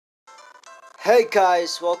Hey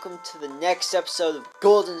guys, welcome to the next episode of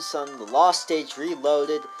Golden Sun, the Lost Stage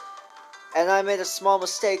Reloaded. And I made a small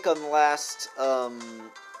mistake on the last, the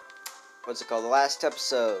last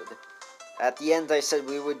episode. At the end I said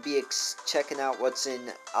we would be checking out what's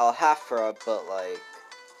in Al-Hafra, but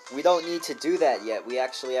we don't need to do that yet. We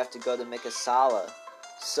actually have to go to Mikasalla.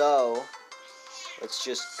 So, let's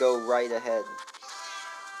just go right ahead.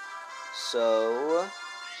 So,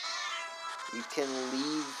 you can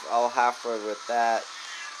leave Al-Hafra with that.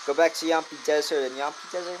 Go back to Yampi Desert, and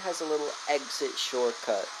Yampi Desert has a little exit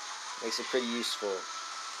shortcut. Makes it pretty useful.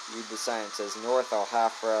 Read the sign. It says North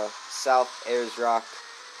Al-Hafra, South Ayers Rock.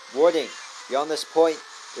 Warning! Beyond this point,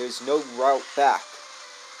 there is no route back.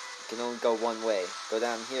 You can only go one way. Go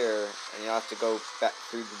down here, and you'll have to go back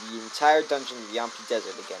through the entire dungeon of Yampi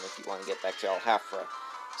Desert again if you want to get back to Al-Hafra.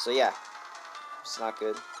 So yeah, it's not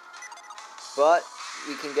good. But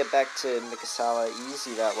we can get back to Mikasalla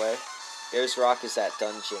easy that way. Ayers Rock is that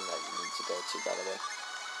dungeon that you need to go to, by the way.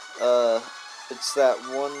 It's that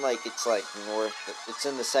one, it's north, it's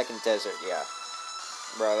in the second desert, yeah.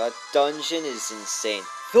 Bro, that dungeon is insane.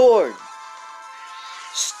 Thorn!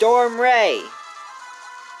 Storm Ray!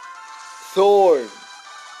 Thorn!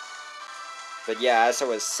 But yeah, as I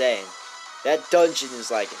was saying, that dungeon is,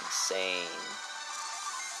 insane.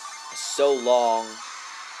 It's so long.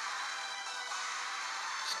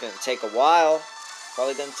 It's gonna take a while.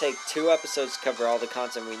 Probably gonna take 2 episodes to cover all the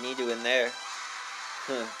content we need to in there.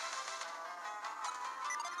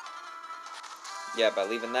 Yeah, by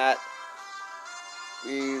leaving that,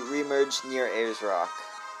 we re-emerged near Ayers Rock.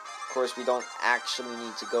 Of course, we don't actually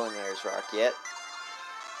need to go in Ayers Rock yet.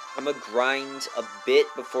 I'm gonna grind a bit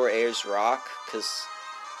before Ayers Rock, cause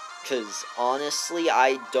honestly,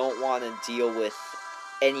 I don't want to deal with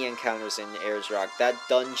any encounters in Ayers Rock. That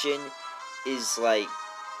dungeon is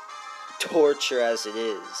torture as it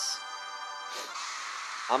is.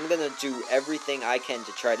 I'm gonna do everything I can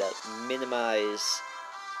to try to minimize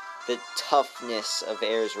the toughness of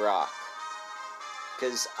Ayers Rock,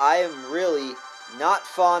 because I am really not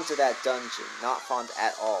fond of that dungeon. Not fond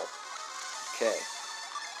at all. Okay.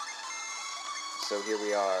 So here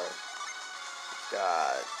we are.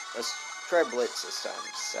 Let's try Blitz this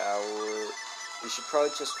time. Sour. We should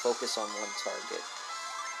probably just focus on one target.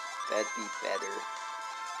 That'd be better.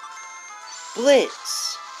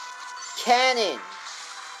 Blitz! Cannon!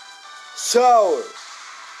 Sour!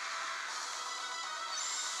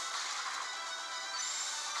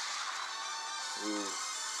 Ooh.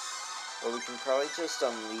 Well, we can probably just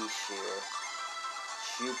unleash here.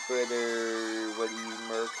 Jupiter,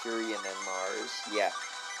 Mercury, and then Mars. Yeah,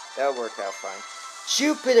 that'll work out fine.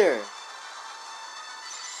 Jupiter!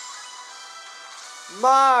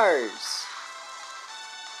 Mars!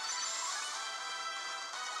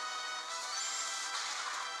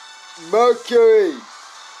 Mercury!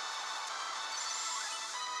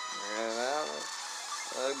 Well,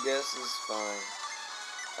 I guess it's fine.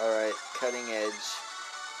 Alright, cutting edge.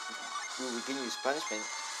 Ooh, we can use punishment.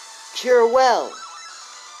 Cure well!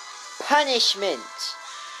 Punishment!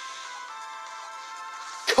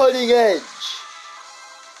 Cutting edge!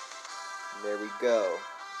 There we go.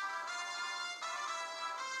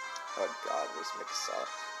 Oh god, where's Mikasalla?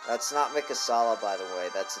 That's not Mikasalla, by the way.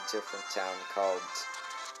 That's a different town called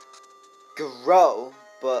Garo,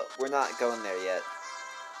 but we're not going there yet.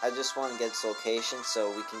 I just want to get its location so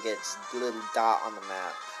we can get its little dot on the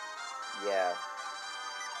map. Yeah.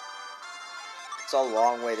 It's a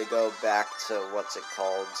long way to go back to, what's it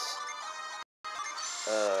called?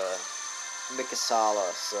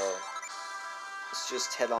 Mikasalla, so let's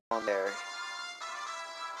just head on there.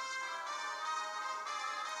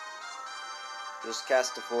 Just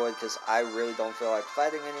cast a void, because I really don't feel like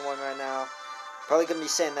fighting anyone right now. Probably gonna be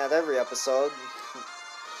saying that every episode.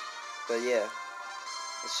 But yeah,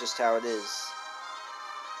 it's just how it is.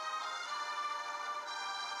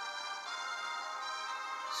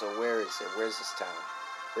 So where is it? Where's this town?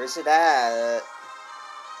 Where's it at?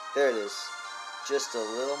 There it is. Just a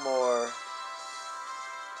little more.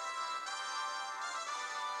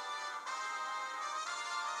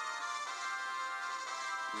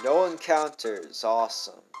 No encounters.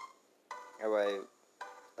 Awesome. Alright.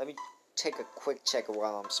 Let me take a quick check of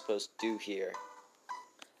what I'm supposed to do here.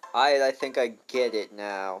 I think I get it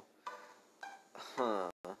now.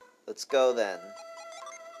 Let's go then.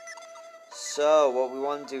 So, what we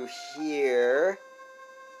want to do here...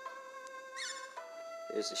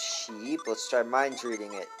 There's a sheep. Let's try mind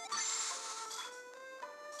reading it.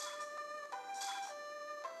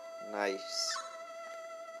 Nice.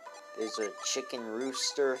 There's a chicken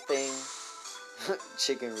rooster thing.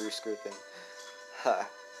 Chicken rooster thing. Ha.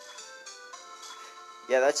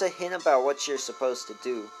 Yeah, that's a hint about what you're supposed to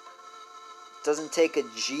do. It doesn't take a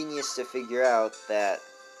genius to figure out that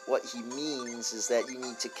what he means is that you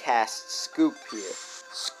need to cast Scoop here.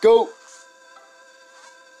 Scoop!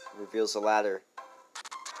 Reveals a ladder.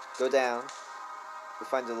 Go down. We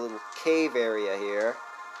find a little cave area here.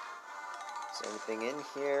 Is there anything in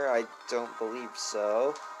here? I don't believe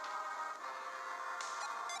so.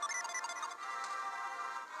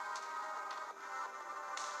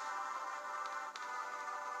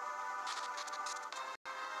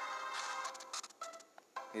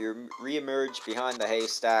 You re-emerge behind the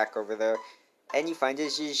haystack over there, and you find a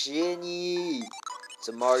Djinni. It's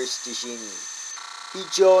a Mars Djinni. He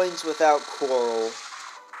joins without quarrel.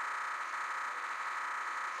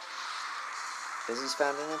 Because he's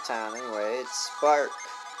found in a town anyway. It's Spark.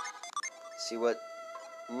 See what...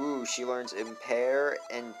 Ooh, she learns Impair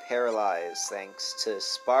and Paralyze thanks to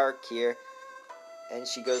Spark here. And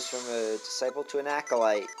she goes from a disciple to an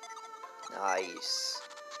acolyte. Nice.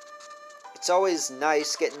 It's always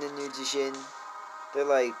nice getting a new Djinn. They're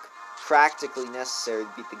like practically necessary to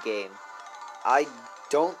beat the game. I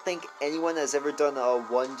don't think anyone has ever done a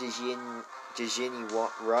one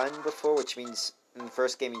Djinni run before, which means in the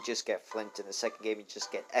first game you just get Flint, in the second game you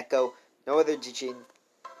just get Echo. No other Djinn.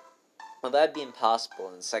 Well, that'd be impossible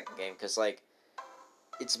in the second game, because, like,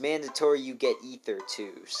 it's mandatory you get Ether,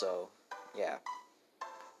 too, so, yeah.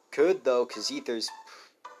 Could, though, because Ether's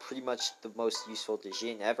pretty much the most useful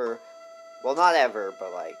Djinn ever. Well, not ever,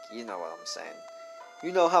 but, like, you know what I'm saying.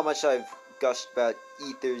 You know how much I've gushed about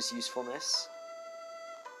Ether's usefulness.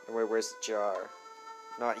 Where's the jar?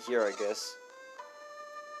 Not here, I guess.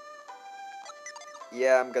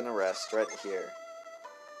 Yeah, I'm gonna rest right here.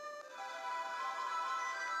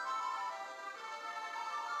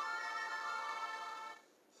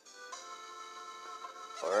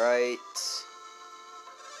 Alright.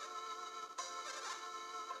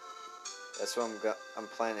 That's what I'm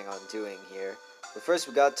planning on doing here. But first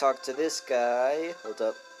we gotta talk to this guy. Hold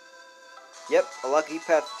up. Yep, a lucky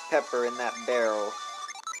pepper in that barrel.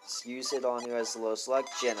 Let's use it on who has the lowest luck.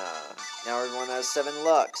 Jenna. Now everyone has 7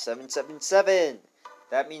 luck. 777.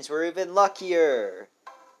 That means we're even luckier.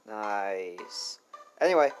 Nice.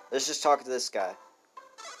 Anyway, let's just talk to this guy.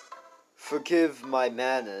 Forgive my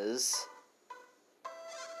manners.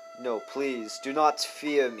 No, please, do not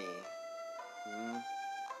fear me.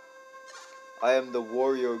 I am the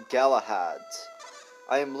warrior Galahad.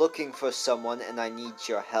 I am looking for someone and I need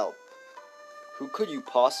your help. Who could you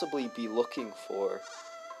possibly be looking for?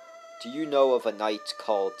 Do you know of a knight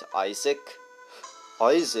called Isaac?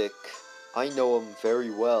 Isaac? I know him very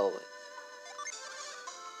well.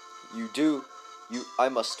 You do? I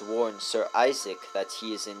must warn Sir Isaac that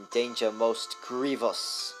he is in danger most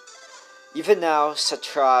grievous. Even now,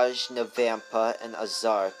 Satraj, Navampa, and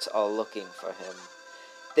Azart are looking for him.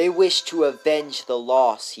 They wish to avenge the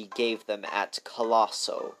loss he gave them at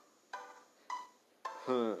Colosso.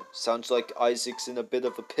 Sounds like Isaac's in a bit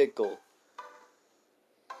of a pickle.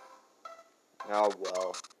 Oh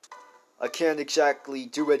well. I can't exactly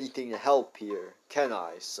do anything to help here, can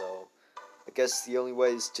I? So, I guess the only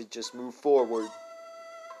way is to just move forward.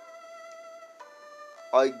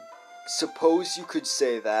 I suppose you could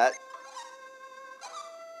say that.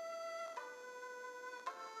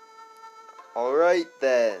 Alright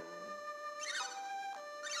then.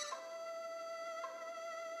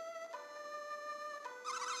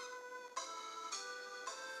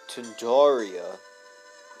 Tundaria?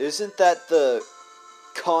 Isn't that the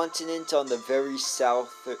continent on the very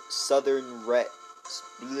southern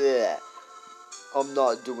bleh. I'm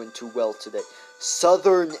not doing too well today.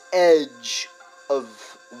 Southern edge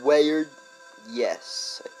of Weird?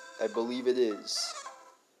 Yes, I believe it is.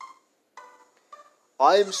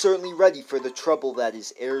 I am certainly ready for the trouble that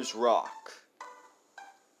is Ayers Rock.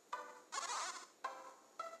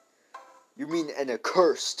 You mean an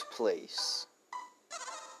accursed place?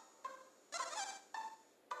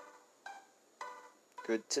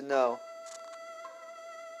 Good to know.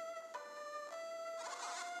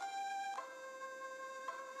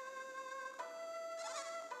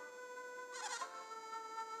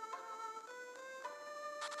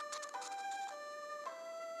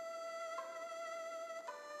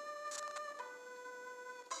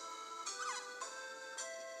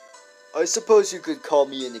 I suppose you could call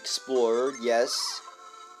me an explorer, yes.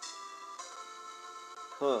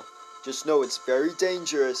 Just know it's very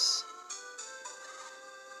dangerous.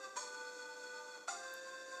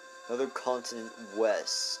 Another continent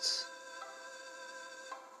west.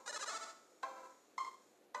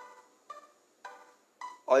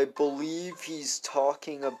 I believe he's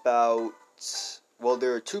talking about... Well,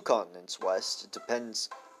 there are 2 continents west. It depends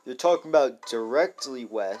you're talking about directly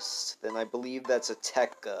west, then I believe that's a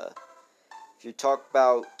Tekka. If you talk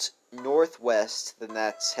about northwest, then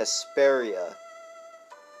that's Hesperia.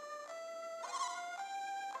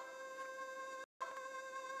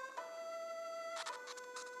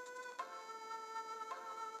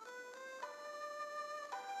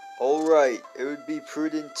 Alright, it would be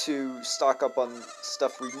prudent to stock up on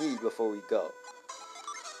stuff we need before we go.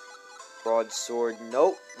 Broadsword,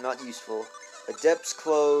 nope, not useful. Adept's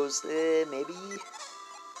clothes, maybe?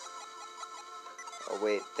 Oh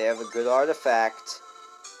wait, they have a good artifact.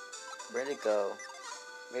 Where'd it go?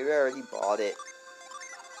 Maybe I already bought it.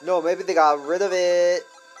 No, maybe they got rid of it.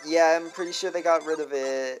 Yeah, I'm pretty sure they got rid of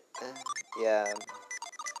it. Yeah.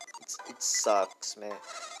 It sucks, man.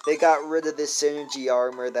 They got rid of this synergy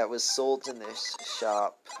armor that was sold in this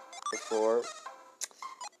shop before.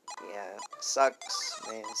 Yeah, sucks,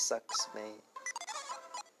 man. Sucks, man.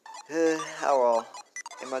 Oh well.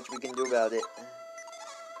 Ain't much we can do about it.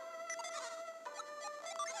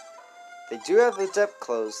 They do have adept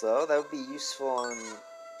clothes, though. That would be useful on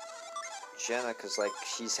Jenna, because, like,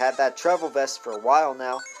 she's had that travel vest for a while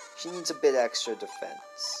now. She needs a bit extra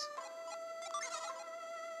defense.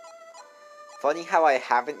 Funny how I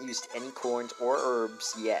haven't used any corns or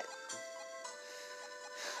herbs yet.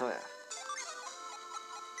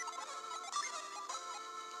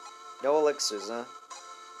 No elixirs, huh?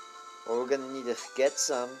 Well, we're gonna need to get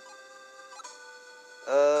some.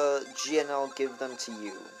 G, and I'll give them to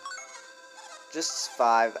you. Just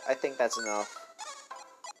 5. I think that's enough.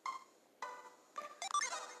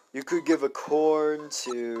 You could give a corn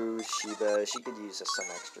to Shiba. She could use some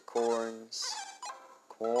extra corns.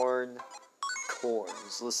 Corns.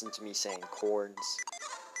 Listen to me saying corns.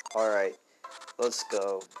 Alright, let's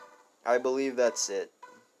go. I believe that's it.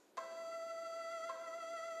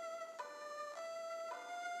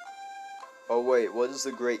 Oh wait, what does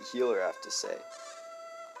the Great Healer have to say?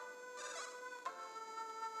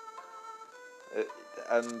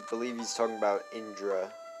 I believe he's talking about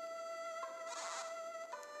Indra.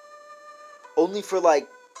 Only for like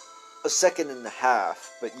a second and a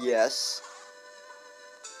half, but yes.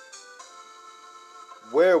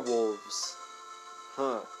 Werewolves.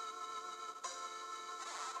 Huh.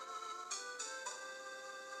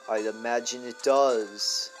 I'd imagine it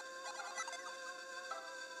does.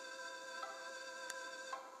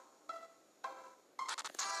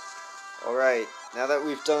 Alright, now that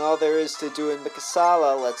we've done all there is to do in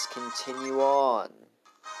Mikasalla, let's continue on.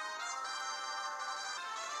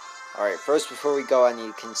 Alright, first before we go, I need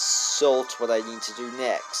to consult what I need to do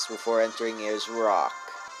next before entering Ayers Rock.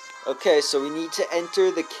 Okay, so we need to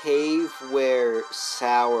enter the cave where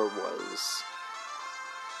Sour was.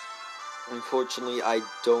 Unfortunately, I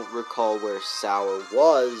don't recall where Sour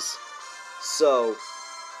was, so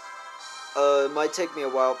it might take me a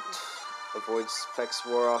while. Avoid effects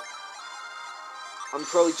wore off. I'm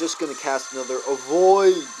probably just gonna cast another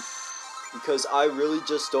Avoid, because I really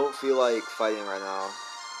just don't feel like fighting right now.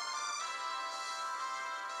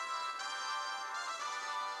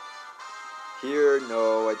 Here,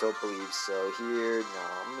 no, I don't believe so. Here, no,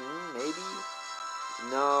 maybe?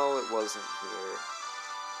 No, it wasn't here.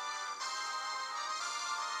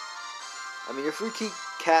 I mean, if we keep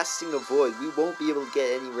casting Avoid, we won't be able to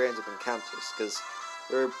get any random encounters, because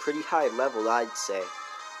we're pretty high level, I'd say.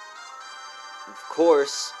 Of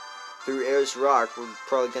course, through Ayers Rock, we're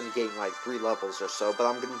probably going to gain like 3 levels or so, but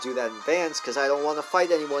I'm going to do that in advance, because I don't want to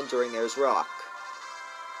fight anyone during Ayers Rock.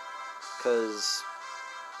 Because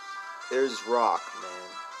Ayers Rock, man.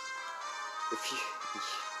 If you...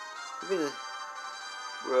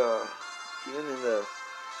 Even in the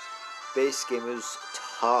base game, it was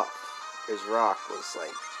tough. Ayers Rock was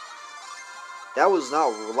like... That was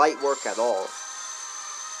not light work at all.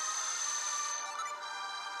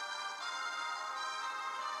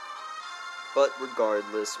 But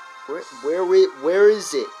regardless, where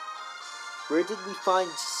is it? Where did we find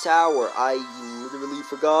Sour? I literally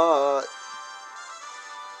forgot.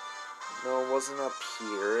 No, it wasn't up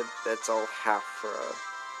here. That's all Hafra.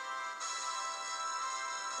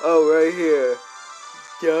 Oh, right here.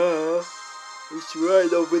 Duh. It's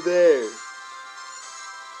right over there.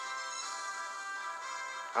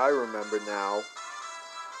 I remember now.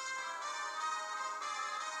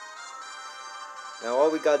 Now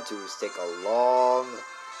all we gotta do is take a long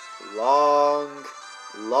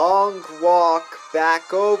walk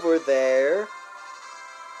back over there.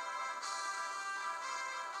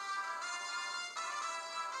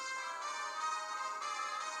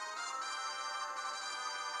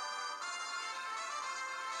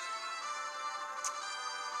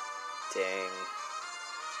 Dang.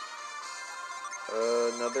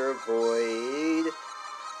 Another Avoid.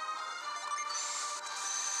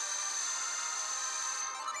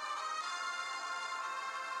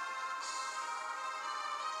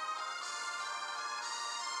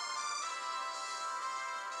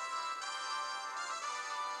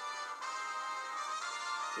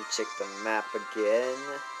 me check the map again.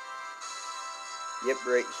 Yep,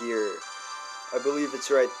 right here. I believe it's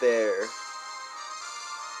right there.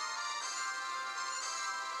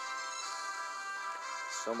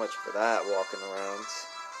 So much for that, walking around.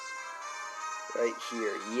 Right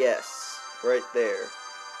here, yes, right there.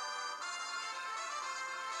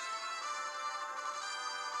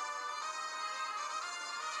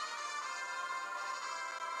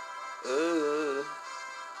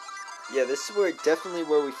 Yeah, this is definitely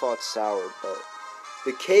where we fought Sour, but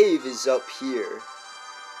the cave is up here.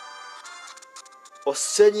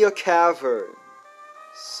 Osenia Cavern.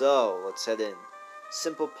 So, let's head in.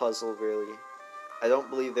 Simple puzzle, really. I don't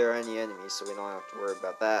believe there are any enemies, so we don't have to worry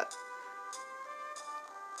about that.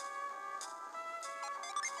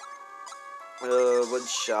 What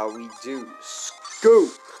shall we do?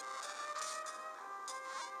 Scoop!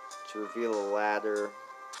 To reveal a ladder.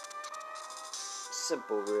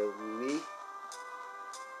 Simple, really.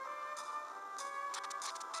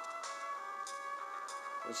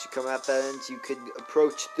 Once you come out that end, you can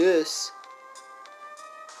approach this.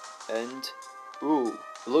 And, ooh,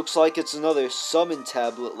 it looks like it's another summon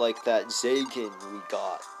tablet like that Zagan we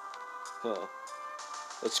got. Huh.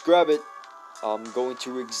 Let's grab it. I'm going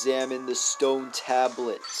to examine the stone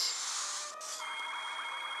tablet.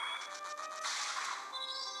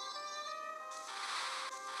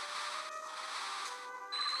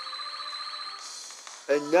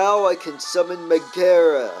 And now I can summon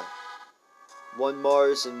Megaera. 1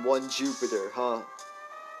 Mars and 1 Jupiter, huh?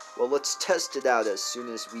 Well, let's test it out as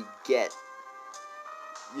soon as we get,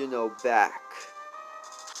 back.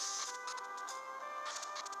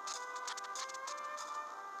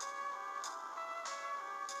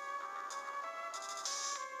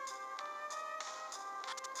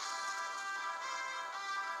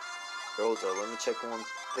 Hold on, let me check one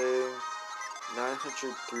thing.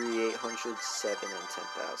 903, 807, and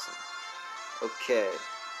 10,000. Okay.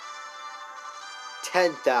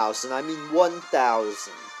 10,000, I mean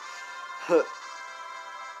 1,000.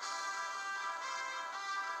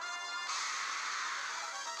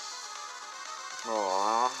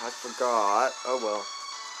 Aw, I forgot. Oh well.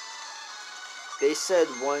 They said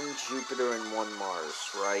 1 Jupiter and 1 Mars,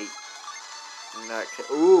 right?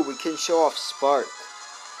 Ooh, we can show off Spark.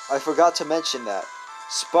 I forgot to mention that.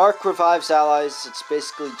 Spark revives allies. It's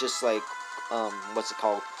basically just like, what's it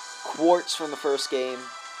called? Quartz from the first game.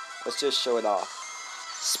 Let's just show it off.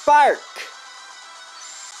 Spark!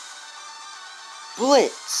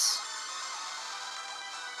 Blitz!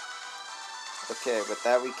 Okay, with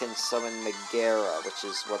that we can summon Megaera, which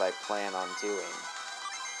is what I plan on doing.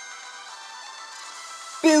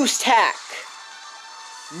 Boost hack!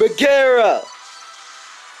 Megaera!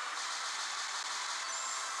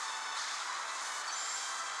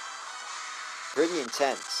 Pretty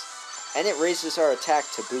intense. And it raises our attack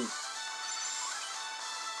to boot.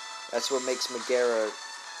 That's what makes Megaera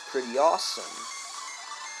pretty awesome.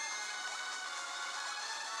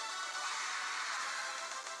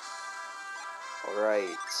 Alright.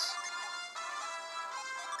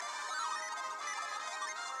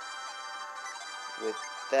 With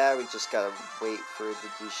that, we just gotta wait for the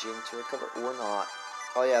Djinni to recover, or not.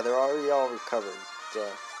 Oh yeah, they're already all recovered. Duh.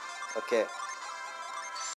 Okay.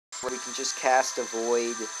 We can just cast a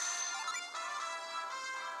void.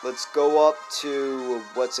 Let's go up to,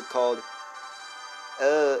 what's it called?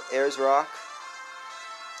 Ayers Rock.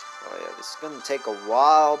 Oh yeah, this is gonna take a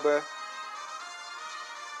while, bruh.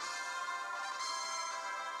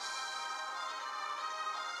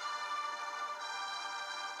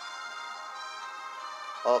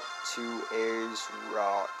 Up to Ayers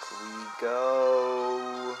Rock we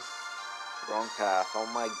go. Wrong path, oh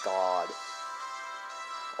my god.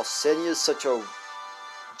 Osenia is such a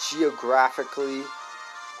geographically,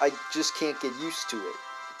 I just can't get used to it.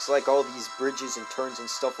 It's like all these bridges and turns and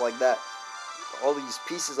stuff like that. All these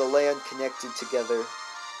pieces of land connected together.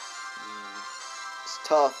 It's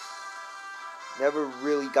tough. Never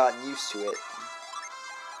really gotten used to it.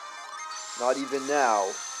 Not even now.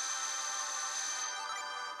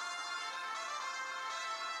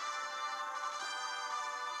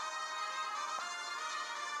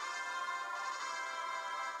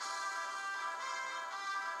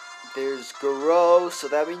 There's Garo, so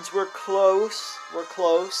that means we're close. We're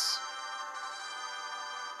close.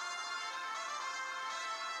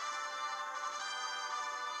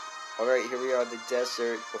 Alright, here we are, the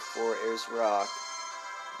desert before Ayers Rock.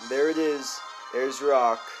 There it is, Ayers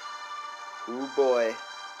Rock. Ooh boy.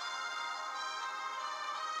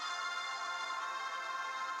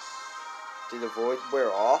 Did the void wear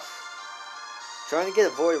off? Trying to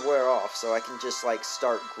get a void wear off so I can just like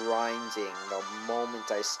start grinding the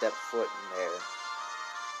moment I step foot in there.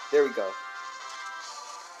 There we go.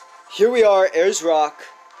 Here we are, Ayers Rock.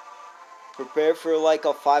 Prepare for like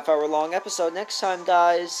a 5-hour long episode next time,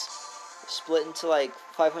 guys. Split into like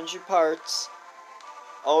 500 parts.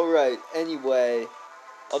 Alright, anyway.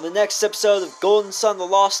 On the next episode of Golden Sun, The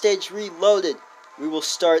Lost Stage Reloaded, we will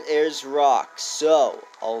start Ayers Rock. So,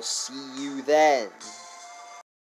 I'll see you then.